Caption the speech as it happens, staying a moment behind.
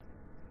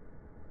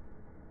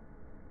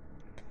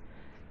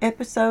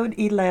Episode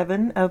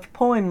 11 of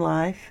Poem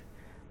Life,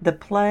 The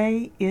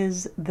Play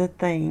is the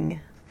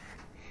Thing.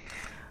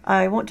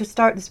 I want to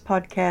start this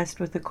podcast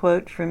with a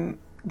quote from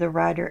the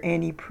writer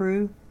Annie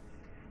Proulx.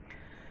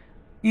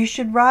 You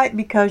should write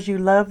because you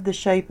love the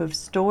shape of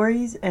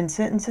stories and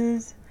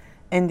sentences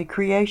and the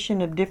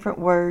creation of different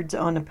words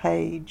on a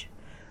page.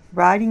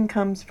 Writing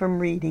comes from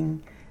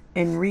reading,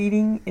 and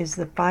reading is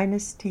the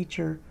finest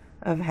teacher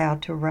of how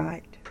to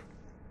write.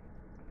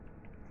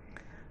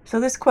 So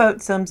this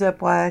quote sums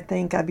up why I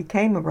think I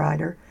became a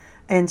writer,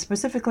 and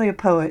specifically a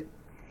poet.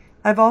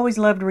 I've always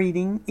loved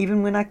reading,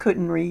 even when I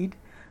couldn't read.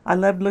 I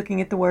loved looking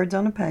at the words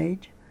on a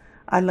page.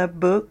 I loved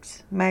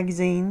books,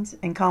 magazines,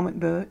 and comic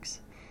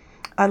books.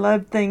 I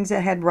loved things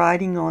that had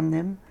writing on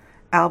them: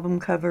 album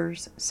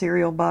covers,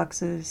 cereal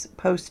boxes,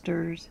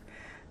 posters,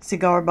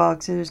 cigar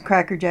boxes,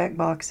 Cracker Jack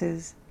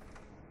boxes.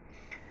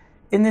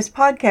 In this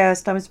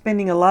podcast, I'm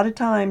spending a lot of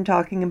time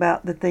talking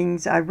about the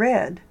things I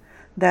read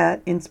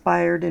that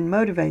inspired and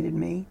motivated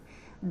me,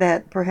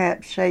 that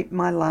perhaps shaped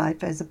my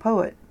life as a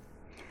poet.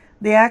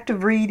 The act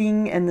of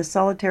reading and the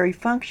solitary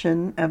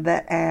function of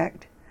that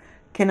act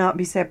cannot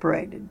be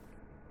separated.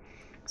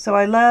 So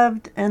I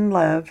loved and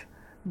love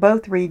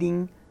both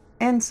reading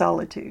and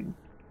solitude.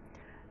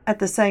 At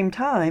the same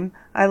time,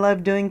 I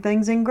love doing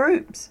things in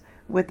groups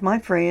with my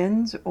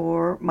friends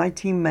or my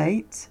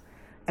teammates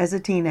as a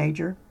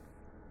teenager,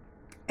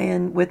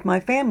 and with my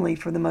family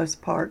for the most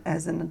part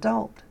as an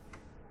adult.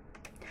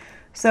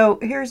 So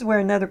here's where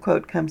another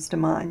quote comes to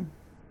mind.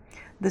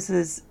 This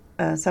is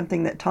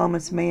something that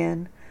Thomas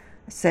Mann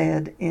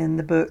said in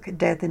the book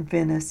Death in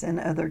Venice and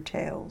Other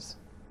Tales.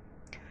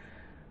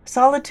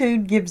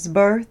 Solitude gives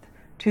birth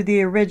to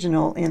the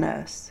original in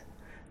us,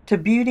 to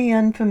beauty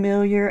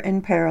unfamiliar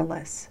and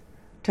perilous,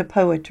 to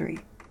poetry.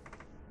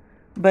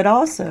 But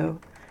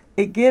also,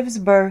 it gives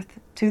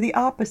birth to the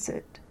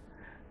opposite,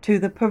 to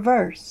the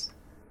perverse,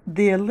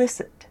 the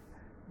illicit,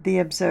 the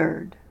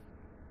absurd.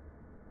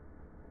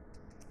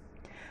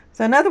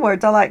 So in other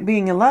words, I like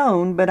being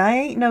alone, but I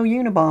ain't no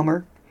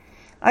Unabomber.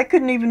 I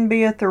couldn't even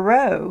be a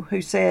Thoreau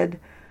who said,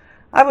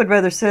 I would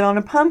rather sit on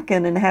a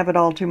pumpkin and have it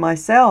all to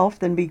myself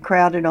than be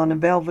crowded on a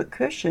velvet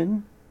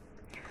cushion.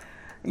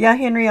 Yeah,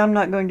 Henry, I'm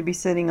not going to be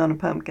sitting on a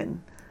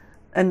pumpkin,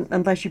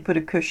 unless you put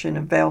a cushion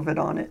of velvet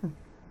on it.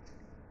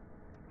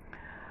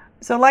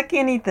 So like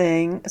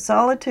anything,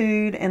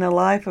 solitude and a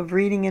life of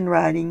reading and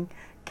writing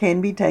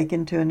can be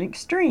taken to an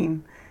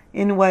extreme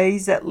in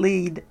ways that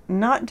lead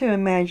not to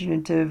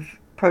imaginative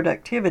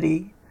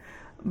productivity,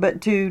 but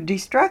to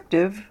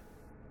destructive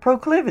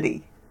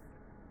proclivity.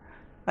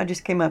 I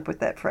just came up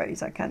with that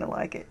phrase. I kind of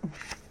like it.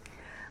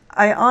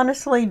 I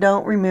honestly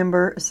don't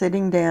remember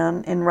sitting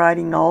down and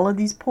writing all of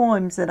these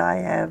poems that I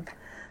have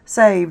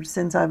saved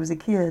since I was a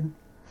kid.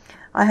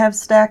 I have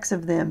stacks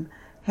of them,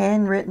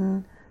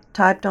 handwritten,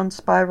 typed on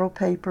spiral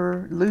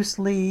paper, loose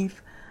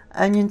leaf,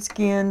 onion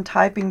skin,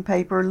 typing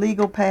paper,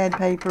 legal pad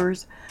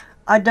papers.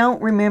 I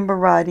don't remember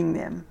writing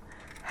them.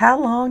 How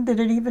long did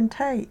it even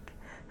take?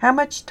 How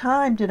much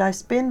time did I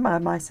spend by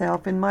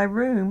myself in my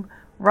room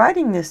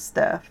writing this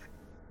stuff?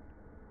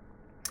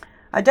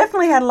 I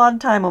definitely had a lot of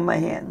time on my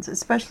hands,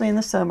 especially in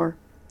the summer.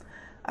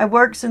 I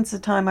worked since the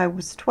time I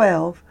was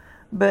 12,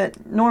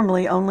 but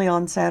normally only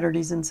on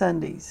Saturdays and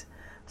Sundays.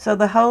 So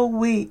the whole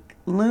week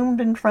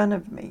loomed in front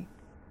of me.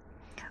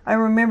 I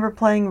remember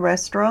playing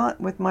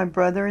restaurant with my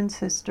brother and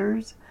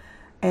sisters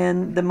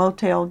and the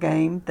motel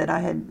game that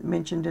I had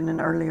mentioned in an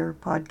earlier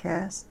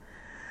podcast.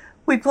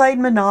 We played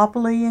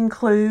Monopoly and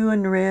Clue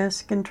and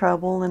Risk and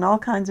Trouble and all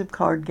kinds of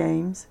card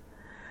games.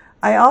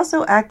 I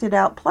also acted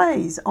out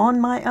plays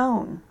on my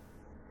own.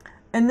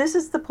 And this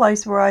is the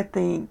place where I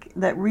think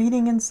that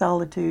reading and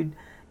solitude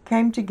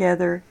came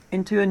together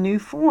into a new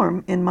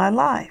form in my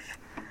life.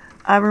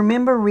 I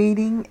remember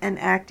reading and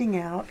acting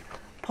out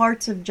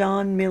parts of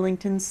John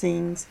Millington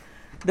Synge's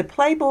The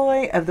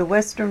Playboy of the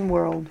Western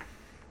World.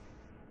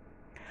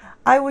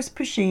 I was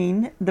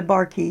Pusheen, the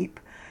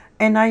barkeep,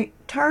 and I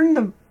turned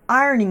the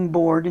ironing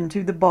board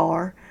into the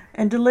bar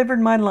and delivered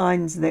my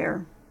lines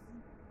there.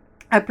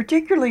 I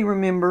particularly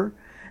remember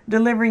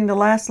delivering the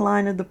last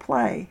line of the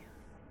play.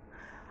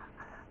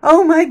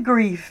 Oh, my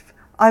grief!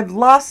 I've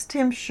lost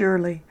him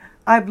surely.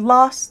 I've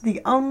lost the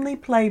only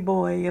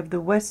playboy of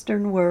the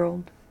Western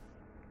world.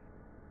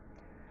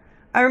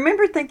 I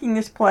remember thinking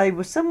this play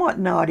was somewhat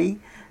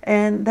naughty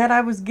and that I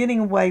was getting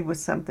away with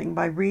something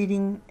by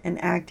reading and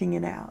acting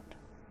it out.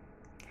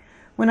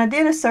 When I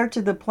did a search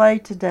of the play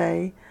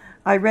today,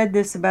 I read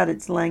this about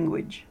its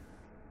language.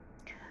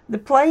 The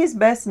play is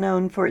best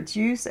known for its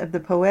use of the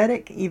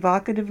poetic,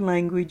 evocative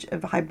language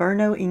of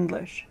Hiberno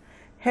English,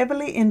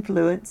 heavily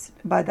influenced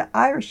by the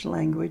Irish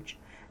language,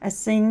 as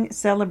Synge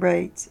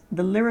celebrates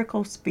the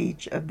lyrical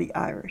speech of the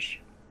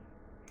Irish.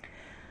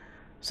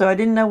 So I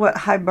didn't know what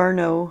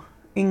Hiberno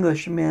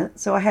English meant,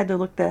 so I had to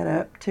look that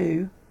up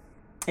too.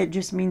 It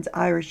just means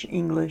Irish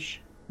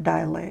English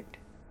dialect.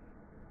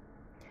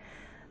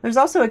 There's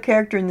also a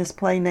character in this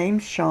play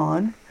named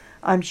Sean.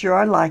 I'm sure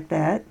I like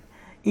that,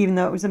 even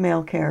though it was a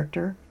male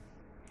character.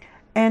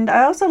 And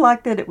I also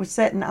liked that it was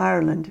set in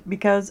Ireland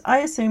because I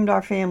assumed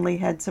our family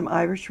had some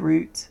Irish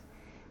roots,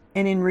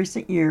 and in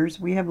recent years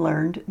we have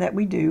learned that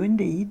we do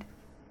indeed.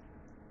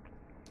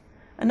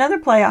 Another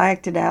play I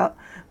acted out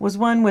was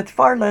one with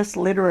far less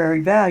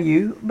literary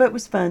value, but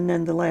was fun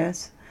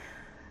nonetheless.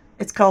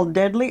 It's called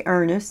Deadly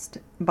Earnest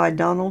by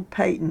Donald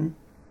Payton.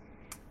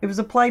 It was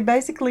a play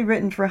basically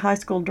written for high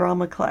school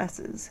drama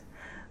classes.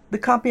 The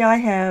copy I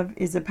have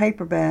is a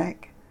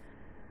paperback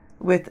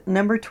with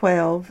number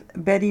 12,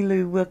 Betty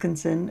Lou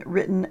Wilkinson,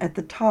 written at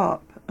the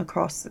top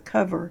across the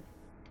cover.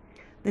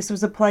 This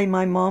was a play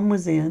my mom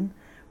was in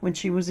when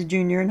she was a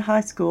junior in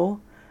high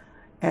school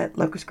at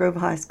Locust Grove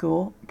High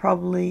School,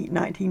 probably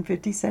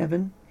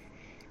 1957.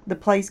 The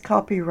play's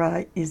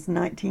copyright is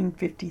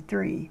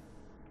 1953.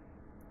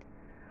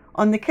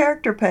 On the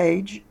character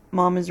page,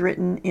 Mom is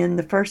written in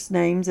the first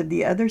names of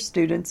the other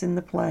students in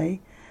the play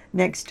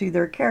next to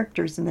their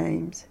characters'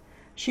 names.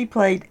 She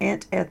played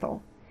Aunt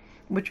Ethel,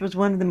 which was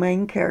one of the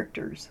main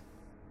characters.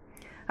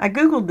 I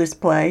Googled this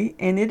play,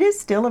 and it is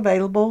still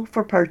available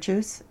for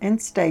purchase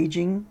and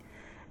staging.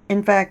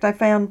 In fact, I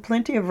found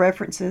plenty of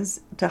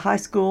references to high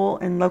school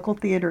and local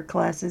theater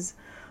classes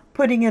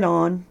putting it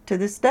on to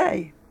this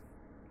day.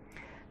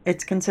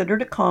 It's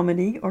considered a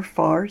comedy or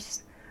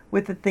farce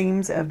with the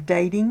themes of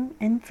dating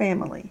and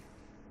family.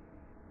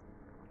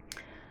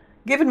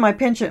 Given my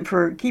penchant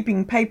for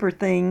keeping paper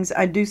things,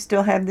 I do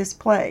still have this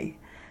play.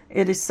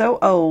 It is so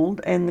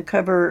old and the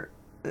cover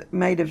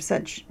made of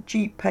such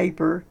cheap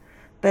paper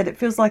that it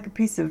feels like a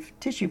piece of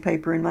tissue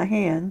paper in my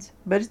hands,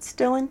 but it's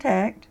still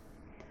intact.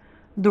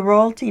 The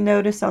royalty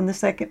notice on the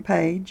second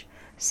page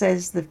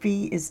says the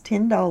fee is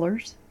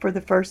 $10 for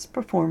the first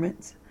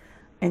performance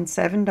and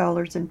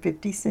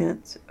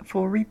 $7.50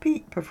 for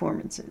repeat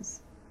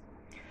performances.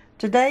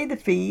 Today the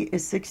fee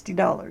is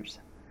 $60.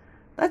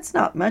 That's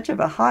not much of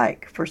a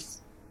hike for,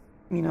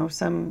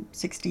 some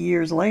 60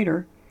 years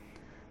later.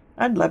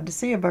 I'd love to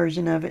see a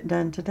version of it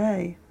done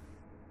today.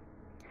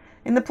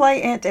 In the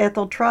play, Aunt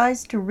Ethel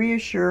tries to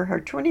reassure her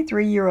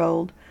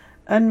 23-year-old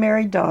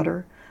unmarried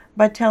daughter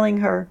by telling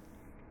her,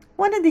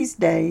 "One of these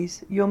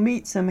days you'll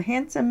meet some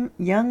handsome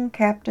young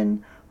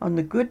captain on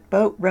the good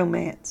boat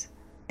Romance,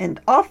 and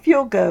off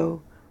you'll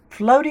go,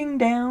 floating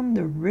down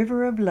the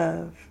river of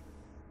love."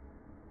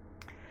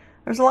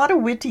 There's a lot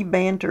of witty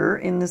banter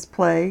in this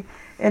play,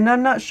 and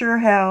I'm not sure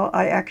how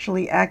I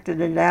actually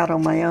acted it out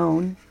on my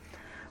own.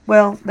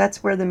 Well,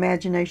 that's where the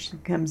imagination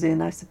comes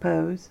in, I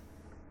suppose.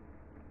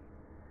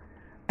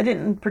 I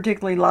didn't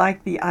particularly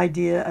like the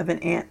idea of an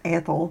Aunt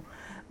Ethel,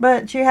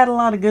 but she had a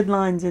lot of good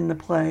lines in the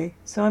play,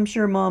 so I'm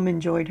sure Mom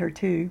enjoyed her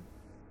too.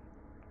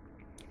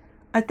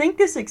 I think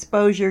this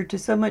exposure to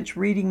so much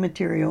reading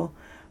material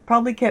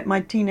probably kept my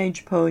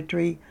teenage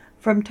poetry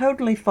from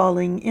totally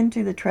falling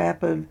into the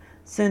trap of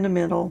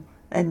sentimental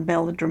and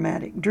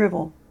melodramatic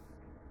drivel.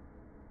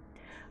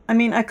 I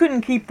mean, I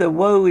couldn't keep the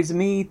woe is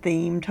me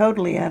theme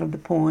totally out of the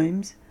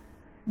poems,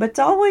 but it's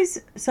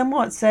always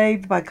somewhat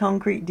saved by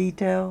concrete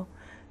detail,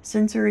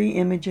 sensory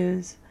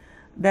images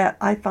that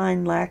I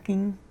find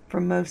lacking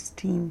from most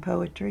teen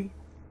poetry.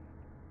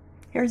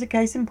 Here's a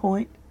case in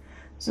point.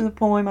 This is a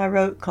poem I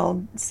wrote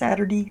called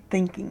Saturday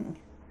Thinking.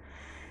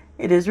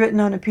 It is written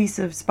on a piece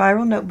of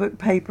spiral notebook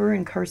paper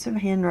in cursive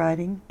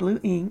handwriting, blue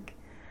ink.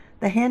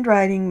 The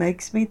handwriting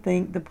makes me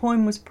think the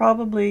poem was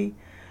probably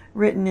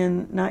written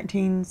in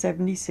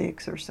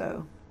 1976 or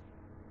so.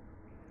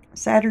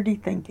 Saturday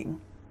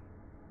Thinking.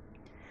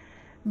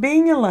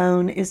 Being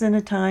alone isn't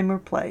a time or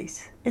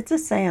place. It's a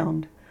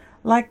sound,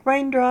 like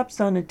raindrops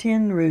on a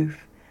tin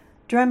roof,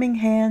 drumming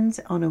hands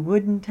on a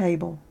wooden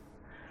table.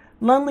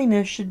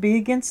 Loneliness should be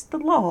against the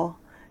law.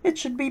 It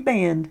should be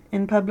banned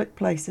in public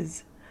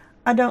places.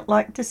 I don't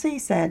like to see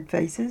sad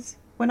faces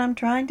when I'm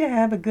trying to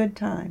have a good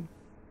time.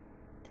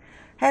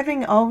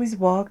 Having always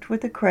walked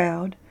with a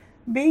crowd,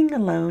 being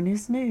alone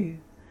is new.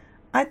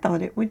 I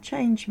thought it would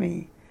change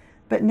me,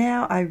 but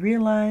now I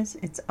realize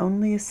it's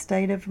only a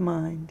state of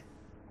mind.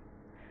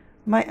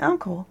 My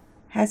uncle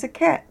has a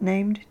cat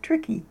named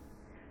Tricky.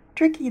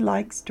 Tricky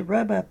likes to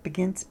rub up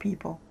against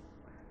people.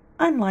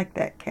 I'm like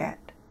that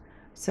cat,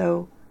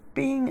 so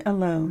being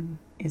alone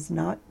is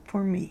not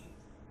for me.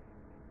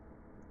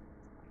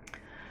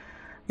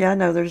 Yeah, I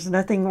know there's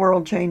nothing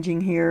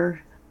world-changing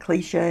here.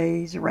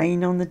 Cliches,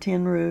 rain on the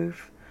tin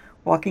roof,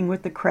 walking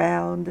with the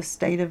crowd, the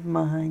state of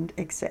mind,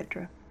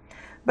 etc.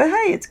 But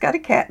hey, it's got a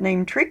cat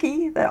named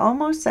Tricky that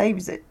almost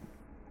saves it.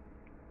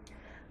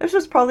 This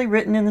was probably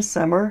written in the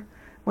summer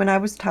when I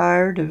was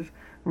tired of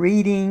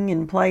reading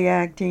and play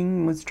acting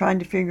and was trying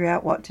to figure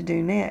out what to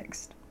do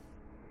next.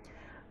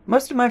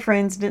 Most of my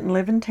friends didn't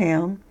live in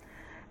town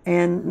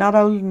and not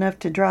old enough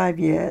to drive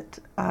yet.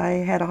 I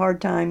had a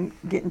hard time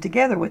getting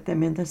together with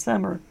them in the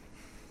summer.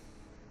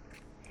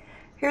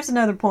 Here's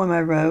another poem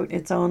I wrote.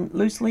 It's on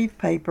loose leaf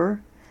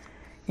paper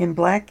in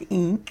black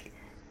ink.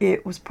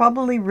 It was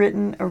probably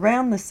written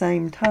around the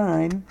same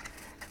time.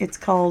 It's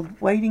called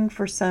Waiting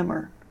for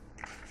Summer.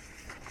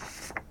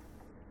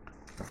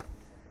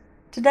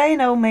 Today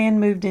an old man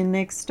moved in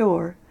next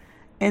door,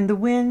 and the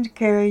wind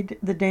carried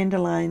the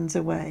dandelions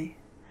away.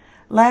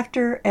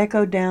 Laughter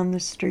echoed down the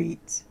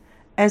streets.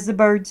 As the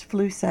birds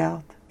flew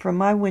south, from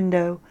my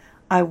window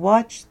I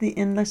watched the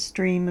endless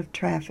stream of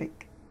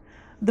traffic.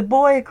 The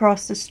boy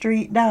across the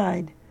street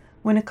died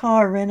when a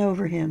car ran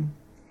over him.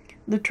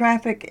 The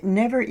traffic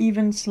never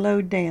even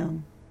slowed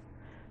down.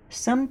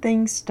 Some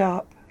things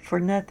stop for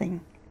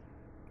nothing.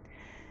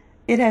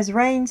 It has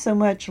rained so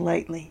much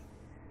lately.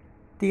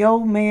 The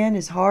old man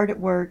is hard at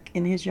work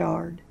in his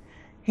yard.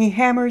 He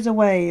hammers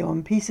away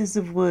on pieces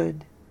of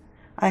wood.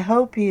 I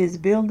hope he is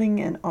building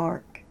an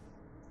ark.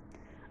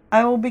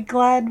 I will be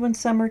glad when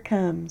summer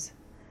comes.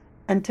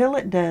 Until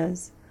it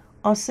does,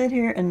 I'll sit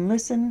here and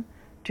listen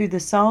to the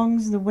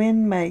songs the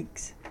wind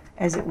makes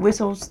as it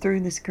whistles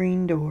through the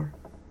screen door.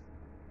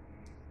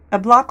 A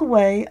block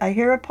away, I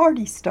hear a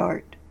party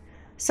start.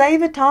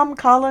 Save a Tom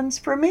Collins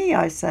for me,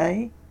 I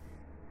say.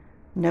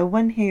 No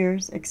one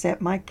hears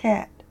except my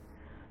cat,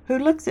 who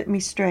looks at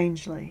me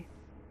strangely.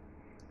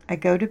 I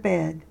go to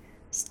bed,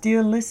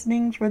 still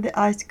listening for the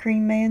ice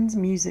cream man's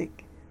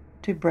music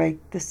to break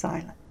the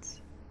silence.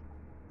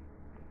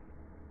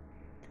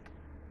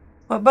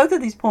 What both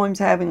of these poems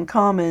have in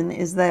common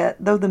is that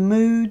though the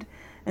mood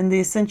and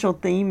the essential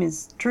theme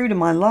is true to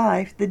my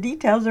life, the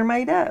details are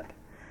made up.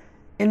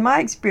 In my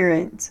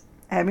experience,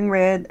 having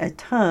read a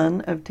ton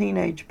of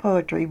teenage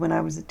poetry when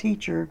I was a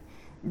teacher,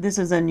 this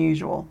is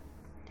unusual.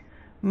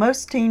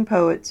 Most teen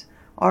poets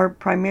are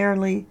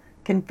primarily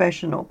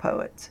confessional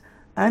poets,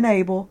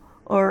 unable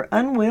or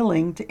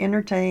unwilling to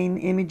entertain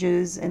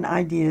images and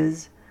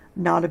ideas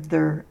not of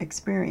their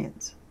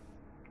experience.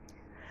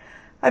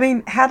 I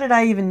mean, how did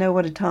I even know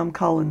what a Tom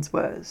Collins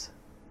was?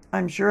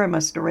 I'm sure I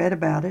must have read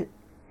about it.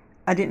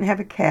 I didn't have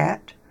a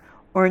cat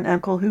or an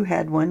uncle who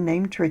had one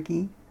named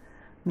Tricky.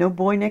 No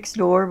boy next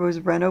door was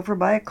run over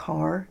by a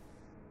car.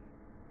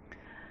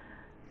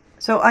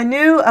 So I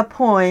knew a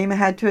poem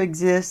had to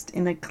exist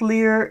in a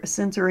clear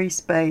sensory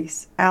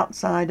space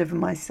outside of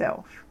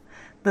myself.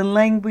 The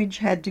language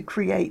had to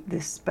create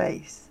this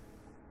space.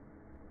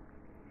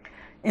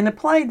 In a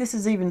play, this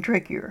is even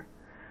trickier.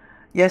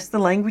 Yes, the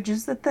language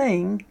is the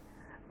thing,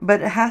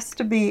 but it has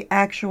to be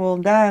actual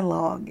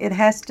dialogue. It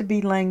has to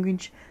be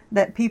language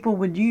that people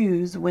would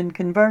use when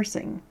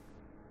conversing.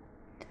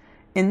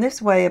 In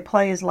this way, a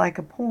play is like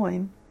a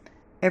poem.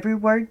 Every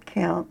word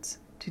counts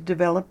to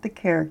develop the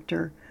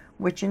character,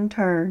 which in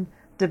turn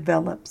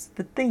develops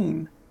the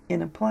theme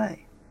in a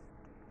play.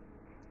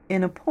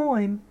 In a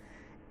poem,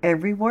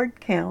 every word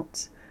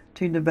counts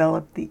to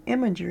develop the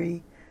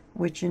imagery,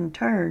 which in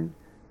turn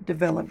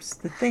develops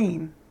the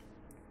theme.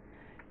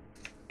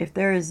 If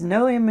there is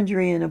no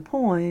imagery in a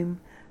poem,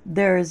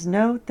 there is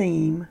no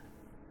theme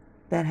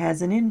that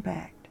has an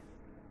impact.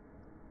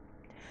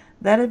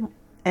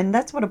 And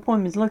that's what a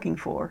poem is looking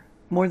for,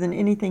 more than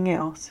anything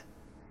else.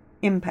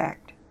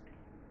 Impact.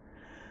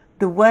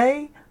 The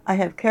way I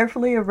have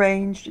carefully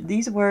arranged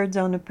these words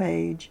on a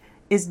page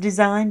is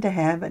designed to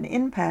have an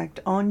impact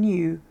on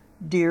you,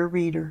 dear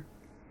reader.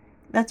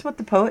 That's what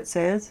the poet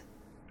says.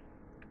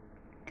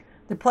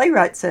 The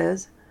playwright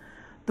says,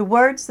 the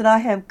words that I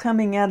have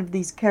coming out of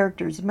these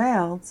characters'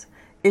 mouths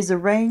is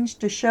arranged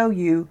to show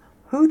you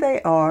who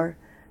they are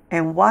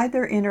and why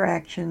their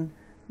interaction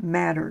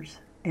matters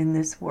in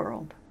this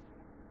world.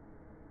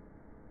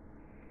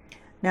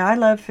 Now, I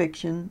love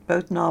fiction,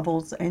 both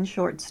novels and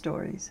short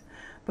stories,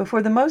 but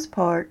for the most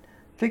part,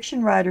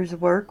 fiction writers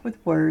work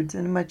with words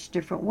in a much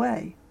different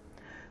way.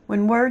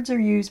 When words are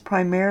used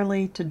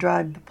primarily to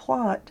drive the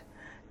plot,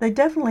 they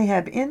definitely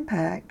have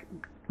impact,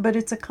 but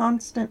it's a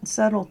constant,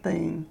 subtle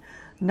thing,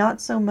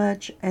 not so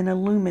much an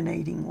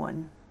illuminating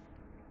one.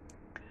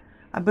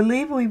 I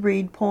believe we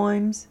read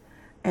poems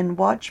and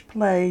watch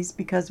plays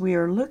because we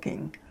are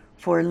looking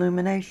for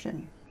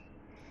illumination.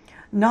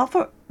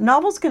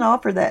 Novels can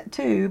offer that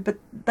too, but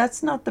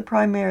that's not the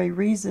primary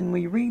reason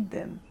we read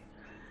them.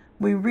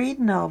 We read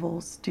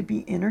novels to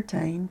be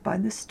entertained by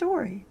the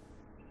story.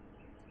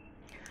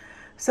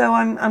 So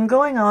I'm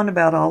going on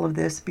about all of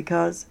this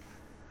because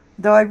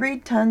though I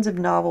read tons of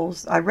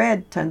novels, I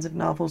read tons of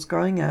novels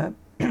growing up,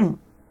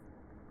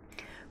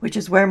 which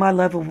is where my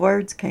love of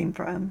words came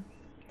from,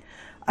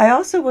 I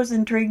also was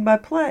intrigued by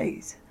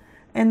plays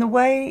and the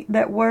way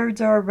that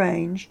words are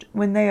arranged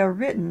when they are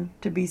written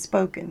to be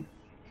spoken.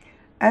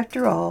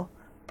 After all,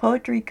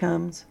 poetry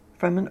comes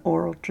from an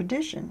oral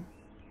tradition.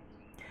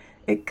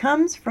 It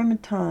comes from a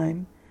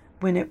time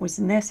when it was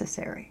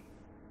necessary.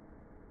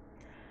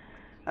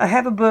 I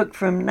have a book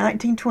from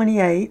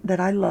 1928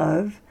 that I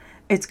love.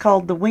 It's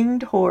called The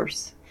Winged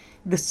Horse,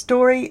 The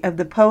Story of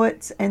the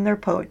Poets and Their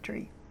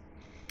Poetry,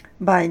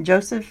 by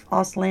Joseph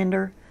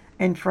Auslander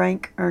and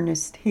Frank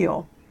Ernest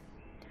Hill.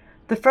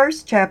 The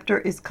first chapter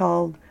is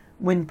called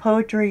When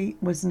Poetry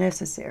Was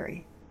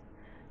Necessary,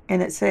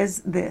 and it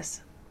says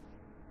this: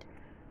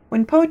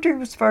 when poetry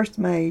was first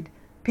made,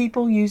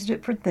 people used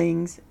it for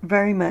things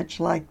very much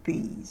like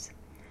these.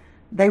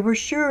 They were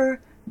sure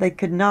they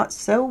could not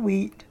sow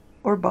wheat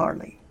or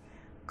barley,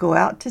 go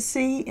out to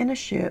sea in a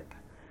ship,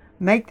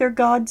 make their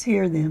gods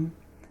hear them,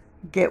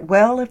 get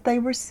well if they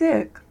were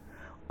sick,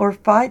 or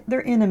fight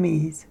their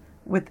enemies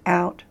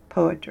without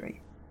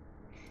poetry.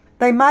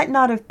 They might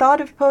not have thought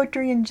of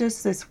poetry in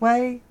just this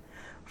way.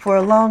 For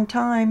a long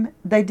time,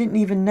 they didn't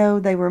even know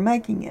they were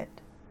making it.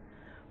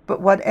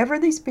 But whatever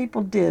these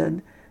people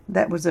did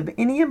that was of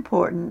any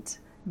importance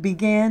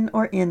began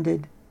or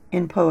ended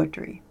in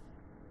poetry.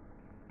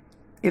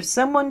 If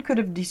someone could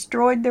have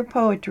destroyed their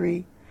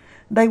poetry,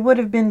 they would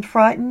have been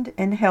frightened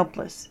and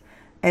helpless,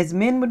 as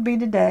men would be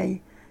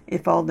today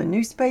if all the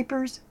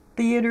newspapers,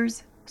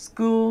 theaters,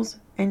 schools,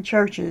 and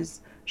churches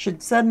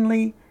should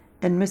suddenly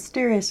and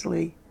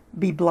mysteriously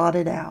be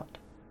blotted out.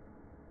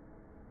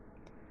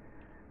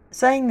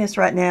 Saying this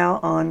right now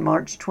on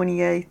March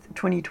 28th,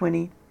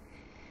 2020,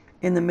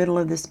 in the middle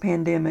of this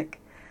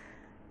pandemic,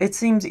 it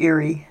seems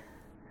eerie.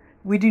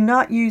 We do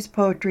not use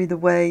poetry the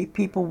way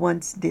people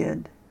once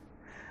did.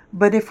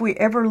 But if we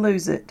ever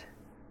lose it,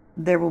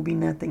 there will be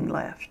nothing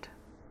left.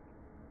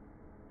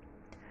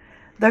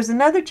 There's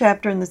another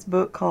chapter in this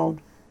book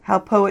called How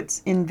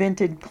Poets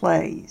Invented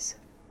Plays.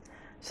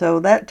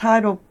 So that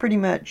title pretty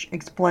much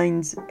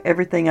explains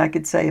everything I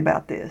could say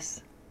about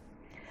this.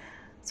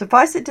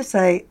 Suffice it to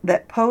say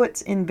that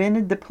poets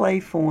invented the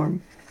play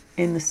form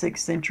in the 6th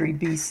century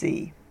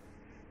BC.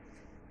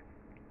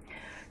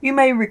 You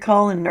may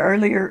recall in an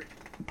earlier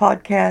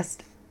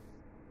podcast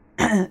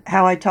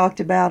how I talked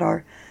about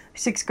our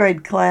 6th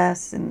grade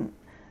class and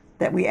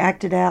that we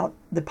acted out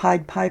the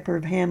Pied Piper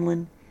of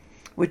Hamelin,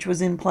 which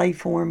was in play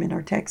form in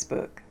our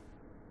textbook.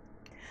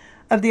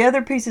 Of the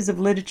other pieces of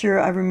literature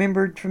I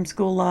remembered from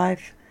school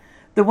life,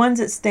 the ones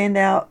that stand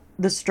out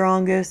the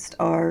strongest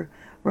are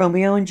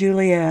Romeo and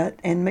Juliet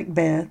and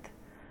Macbeth,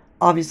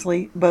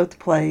 obviously both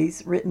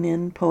plays written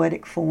in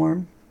poetic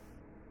form.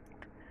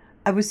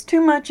 I was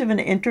too much of an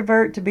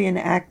introvert to be an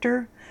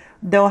actor,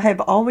 though I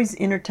have always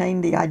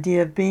entertained the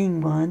idea of being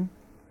one.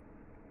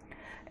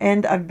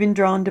 And I've been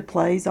drawn to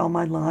plays all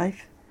my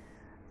life,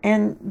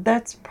 and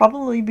that's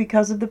probably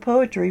because of the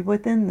poetry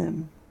within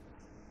them.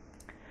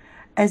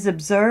 As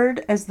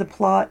absurd as the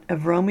plot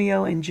of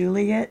Romeo and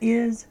Juliet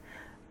is,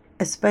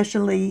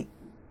 especially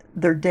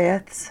their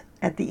deaths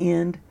at the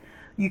end,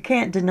 you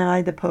can't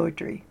deny the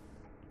poetry.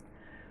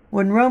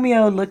 When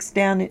Romeo looks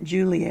down at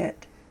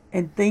Juliet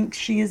and thinks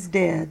she is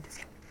dead,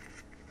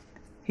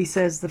 he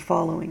says the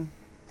following: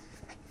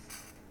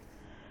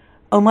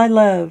 "O my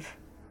love,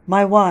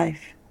 my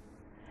wife,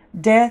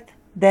 death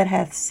that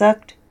hath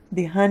sucked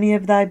the honey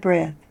of thy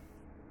breath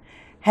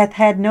hath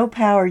had no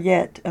power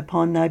yet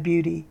upon thy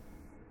beauty.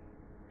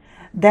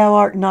 Thou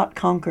art not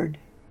conquered.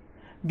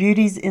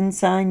 Beauty's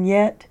ensign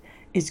yet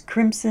is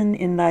crimson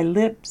in thy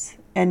lips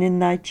and in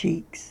thy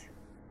cheeks.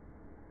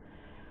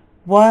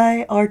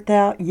 Why art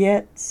thou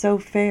yet so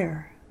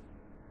fair?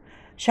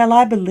 Shall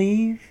I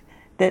believe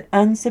that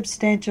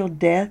unsubstantial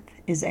death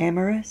is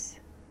amorous,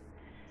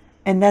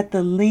 and that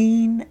the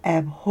lean,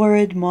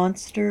 abhorred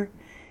monster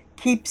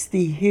keeps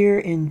thee here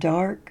in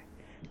dark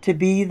to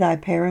be thy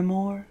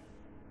paramour?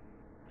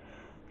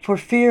 For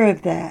fear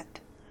of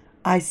that,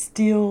 I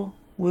still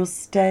will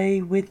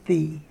stay with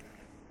thee,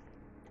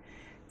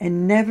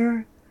 and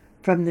never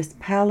from this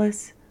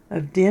palace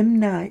of dim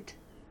night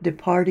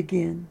depart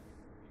again.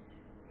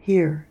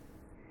 Here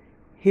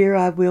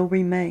I will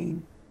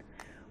remain,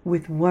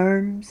 with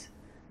worms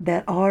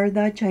that are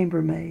thy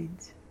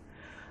chambermaids.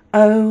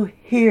 Oh,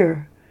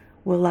 here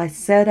will I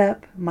set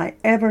up my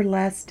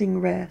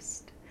everlasting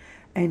rest,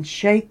 and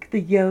shake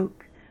the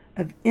yoke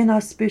of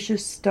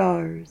inauspicious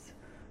stars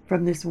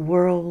from this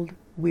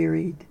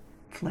world-wearied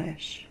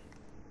flesh."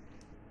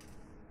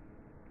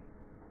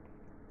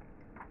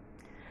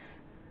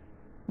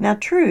 Now,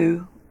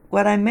 true,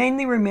 what I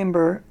mainly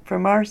remember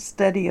from our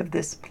study of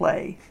this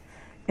play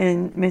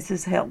in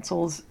Mrs.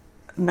 Heltzel's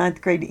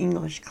 9th grade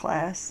English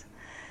class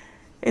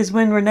is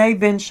when Renee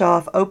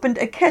Benshoff opened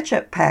a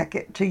ketchup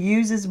packet to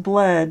use as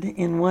blood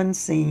in one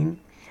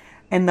scene,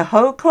 and the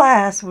whole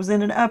class was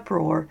in an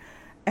uproar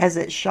as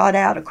it shot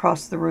out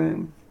across the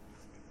room.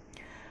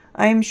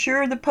 I am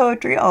sure the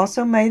poetry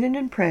also made an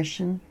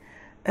impression,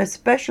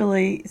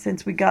 especially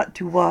since we got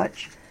to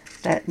watch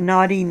that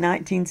naughty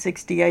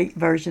 1968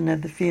 version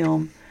of the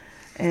film,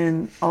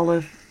 and all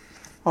of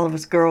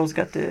us girls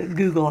got to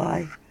Google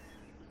eye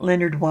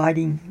Leonard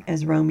Whiting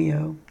as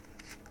Romeo.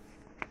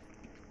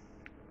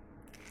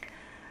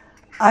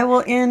 I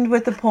will end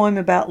with a poem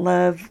about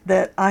love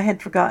that I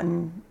had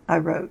forgotten I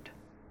wrote.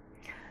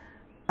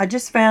 I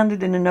just found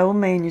it in an old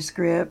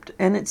manuscript,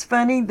 and it's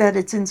funny that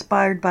it's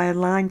inspired by a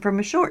line from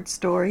a short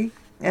story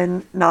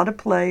and not a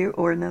play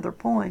or another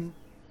poem.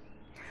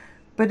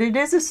 But it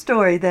is a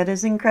story that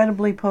is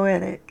incredibly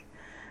poetic.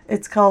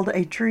 It's called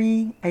A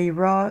Tree, a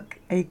Rock,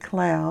 a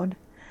Cloud,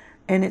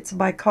 and it's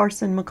by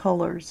Carson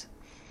McCullers.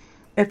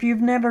 If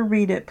you've never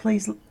read it,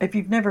 please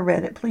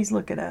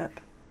look it up.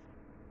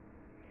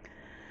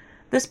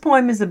 This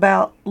poem is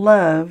about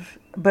love,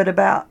 but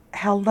about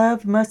how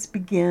love must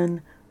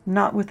begin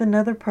not with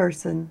another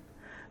person,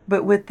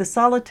 but with the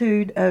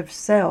solitude of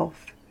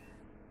self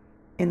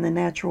in the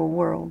natural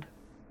world.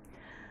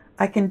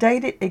 I can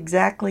date it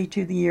exactly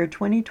to the year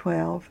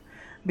 2012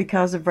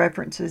 because of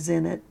references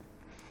in it.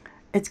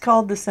 It's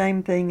called the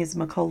same thing as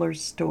McCullers'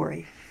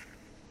 story.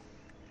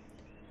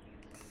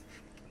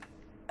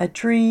 a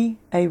tree,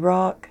 a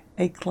rock,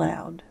 a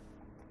cloud.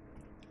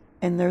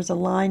 And there's a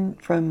line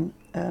from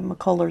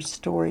McCullers'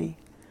 story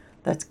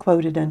that's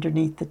quoted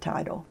underneath the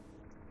title.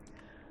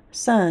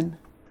 Son,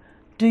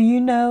 do you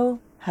know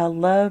how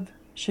love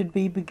should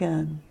be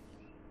begun?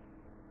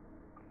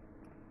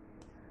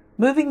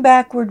 Moving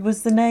Backward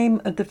was the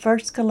name of the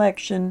first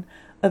collection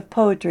of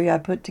poetry I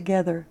put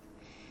together.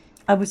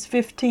 I was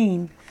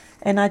 15,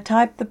 and I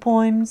typed the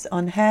poems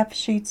on half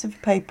sheets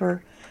of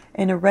paper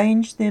and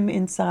arranged them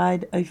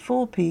inside a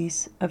full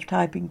piece of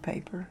typing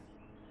paper.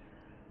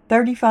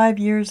 35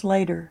 years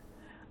later,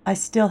 I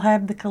still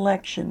have the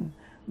collection,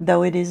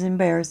 though it is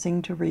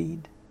embarrassing to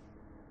read.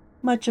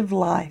 Much of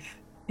life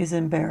is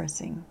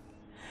embarrassing.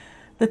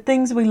 The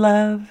things we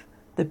love,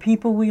 the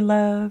people we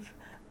love,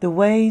 the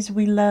ways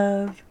we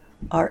love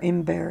are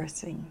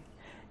embarrassing.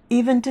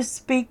 Even to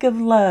speak of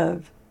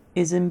love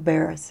is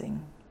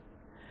embarrassing.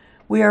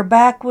 We are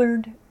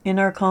backward in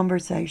our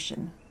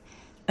conversation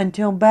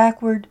until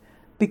backward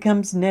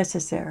becomes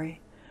necessary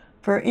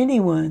for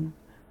anyone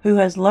who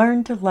has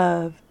learned to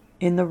love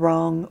in the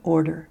wrong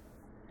order,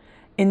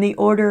 in the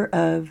order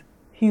of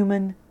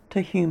human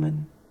to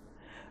human,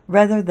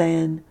 rather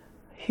than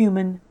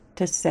human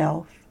to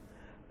self,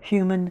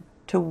 human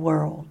to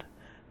world,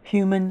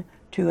 human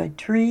to a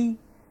tree,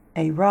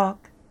 a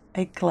rock,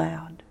 a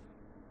cloud.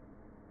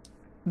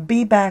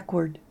 Be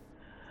backward,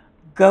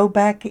 go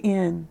back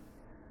in,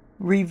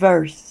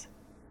 reverse,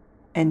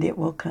 and it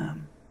will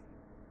come.